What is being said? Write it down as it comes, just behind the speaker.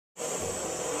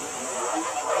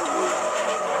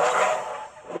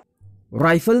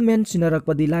Rifleman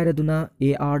Shinnarakpadi Lairadana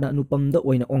Anupamda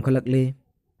Oina Onkhatlakle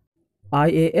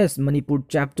IAS Manipur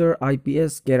Chapter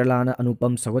IPS Kerala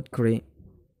Anupam Sawatkhre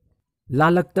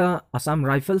Lalakta Assam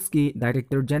Rifles ki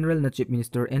Director General na Chief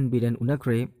Minister N Biren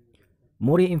Unakre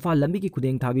More Imphal Lambi ki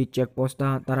Khudeng Thabi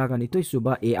Checkposta Taraganitoy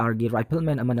Suba AR gi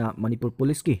Rifleman amana Manipur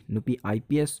Police ki Nupi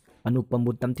IPS Anupam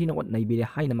Tamthina wat naibire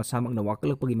haina masamang na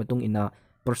wakalakpagi matung ina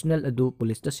personnel adu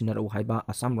police ta sinaraw haiba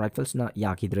Assam Rifles na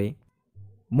yakidre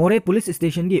More Police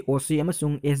Station gi OC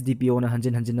amasung SDPO na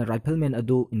hanjin na Rifleman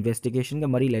adu investigation ga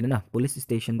mari lenana police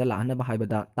station da lahana ba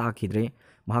haibada takhidre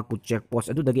mahakpu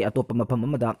checkpost adu dagi atopa mafam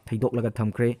amada thaidoklaga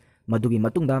thamkhre madugi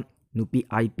matungda nupi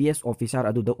IPS officer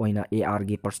adu da oina AR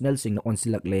gi personnel sing na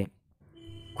onsilakle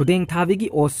khudeng thabi gi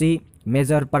OC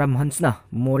Major Paramhansna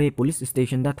More Police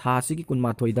Station da thasi gi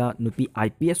kunmathoida nupi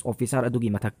IPS officer adu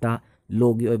gi mathakta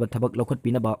logi oiba thabak lokhat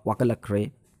pinaba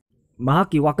wakalakre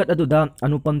Mahaki wakat aduda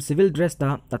Anupam civil dress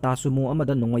ta tata sumo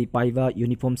amada nongoi paiva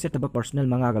uniform set aba personal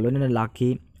mga galona na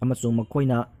lakhi amasung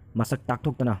makhoina masak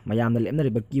takthokna mayamna lemna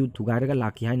riba queue thugairaga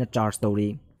lakhi haina charge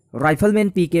tawri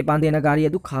Rifleman PK Pandena gari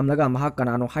adu khamlaga mahak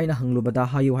kanano haina hanglubada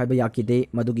hayu haiba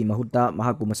yakide madugi mahutta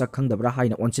mahakpu masak khangdabra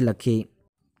haina onsilakhi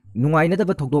Nungaina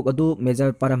daba thokdok adu Major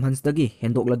Paramhans dagi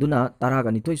hendokladuna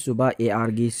taraganithoi suba AR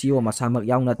gi CO masamak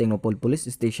yauna Tengnopol Police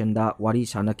Station da wari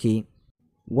sanakhi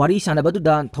Wari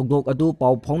sanabadda thogdok adu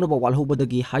pau phongnaba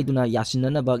walhobadagi haiduna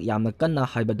yasinanaba yamna kanna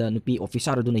haibada nupi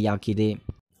officer aduna yakide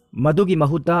madugi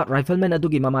mahuta Rifleman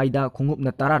adugi mamaida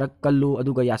khungupna tararak kallu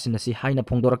aduga yasinasi haina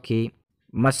phongdorakhi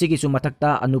masigi su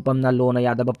mathakta Anupamna lona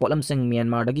yadaba polamseng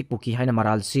Myanmar dagi pukhi haina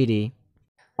maral siri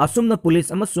asumna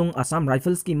police amasung Assam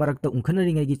Rifles ki marakta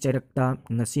unkhanaringai gi chairakta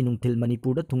ngasi nungthil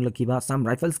Manipur da thunglakhiba Assam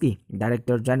Rifles ki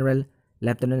Director General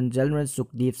Lieutenant General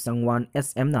Sukdeep Sangwan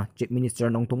SM na Chief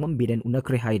Minister Nongthongmam Biren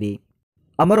Unakre Hairi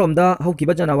Amaromda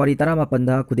haukiba January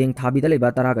 18 khudeng thabida leba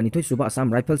taraganithoi suba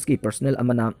Assam Rifles ki personnel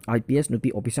amana IPS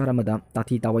nupi officer amada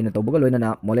tathi tawaina tawbaga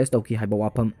loinana molest tawki haiba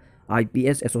wafam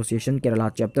IPS Association Kerala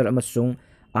chapter amasung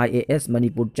IAS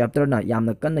Manipur chapter na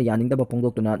yamna kanna yaningdaba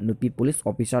phongdoktuna nupi police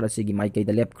officer asigi maikei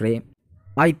da lepkre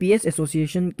IPS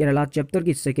Association Kerala chapter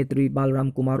ki secretary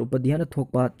Balram Kumar Upadhyayana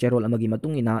thokpa cherol amagi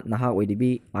matungina naha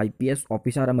oidibi IPS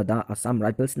officer amada Assam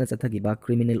Rifles na chathagiba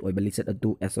criminal oibalisat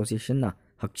adu association na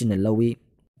hakchina lawi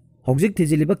hojik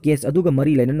thijiliba case aduga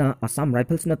mari lenana Assam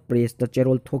Rifles na press ta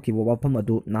cherol thokibo wafam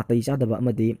adu natai chadaba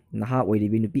amadi naha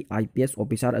oidibi nupi IPS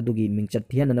officer adugi mingchat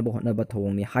thiana na bohna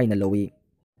thawongni haina lawi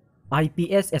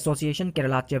IPS Association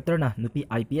Kerala chapter na nupi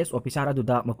IPS officer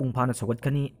aduda mapung phana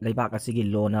sawatkani leibak asigi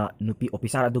lona nupi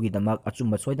officer adugi damak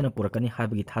achumba soidana purakani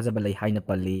haibagi thajaba lei haina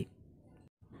palli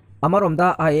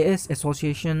Amaromda IAS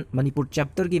Association Manipur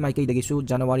chapter gi maikei dagisu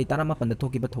January 18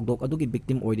 thokiba thogdok adugi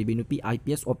victim oiribi nupi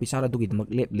IPS officer adugi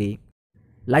damak lepli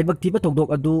Laibak thiba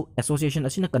thogdok adu association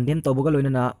asina condemn tawbaga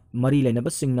loinana mari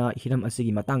leinaba singna hiram asigi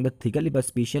matangda thigaliba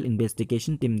special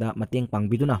investigation team da mateng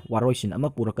pangbiduna waroisin ama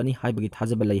purakani haibagi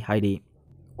thajaba lei hairi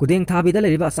Kudeng thabida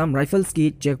leriba Assam Rifles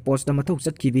ki checkpost da mathok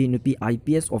chatkhibi nupi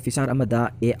IPS officer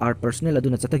amada AR personnel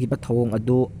aduna chathagiba thawong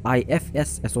adu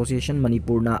IFS Association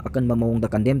Manipur na akanba mawong da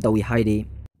condemn tawi hairi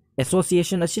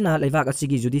Association asina leibak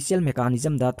asigi judicial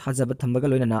mechanism da thajaba thambaga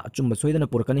loinana achumba soidana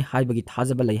purakani haibagi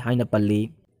thajaba lei haina palli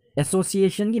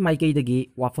Association gi maikei dagi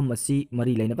wafam asi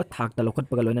mari leinaba thakta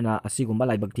lokhatpaga loinana asigumba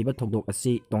laibak thiba thogdok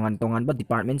asi tongan ba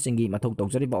department singi mathok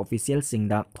tawjariba official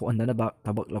singda thoandana ba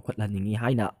thabak lokhatlaningi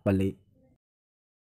haina palli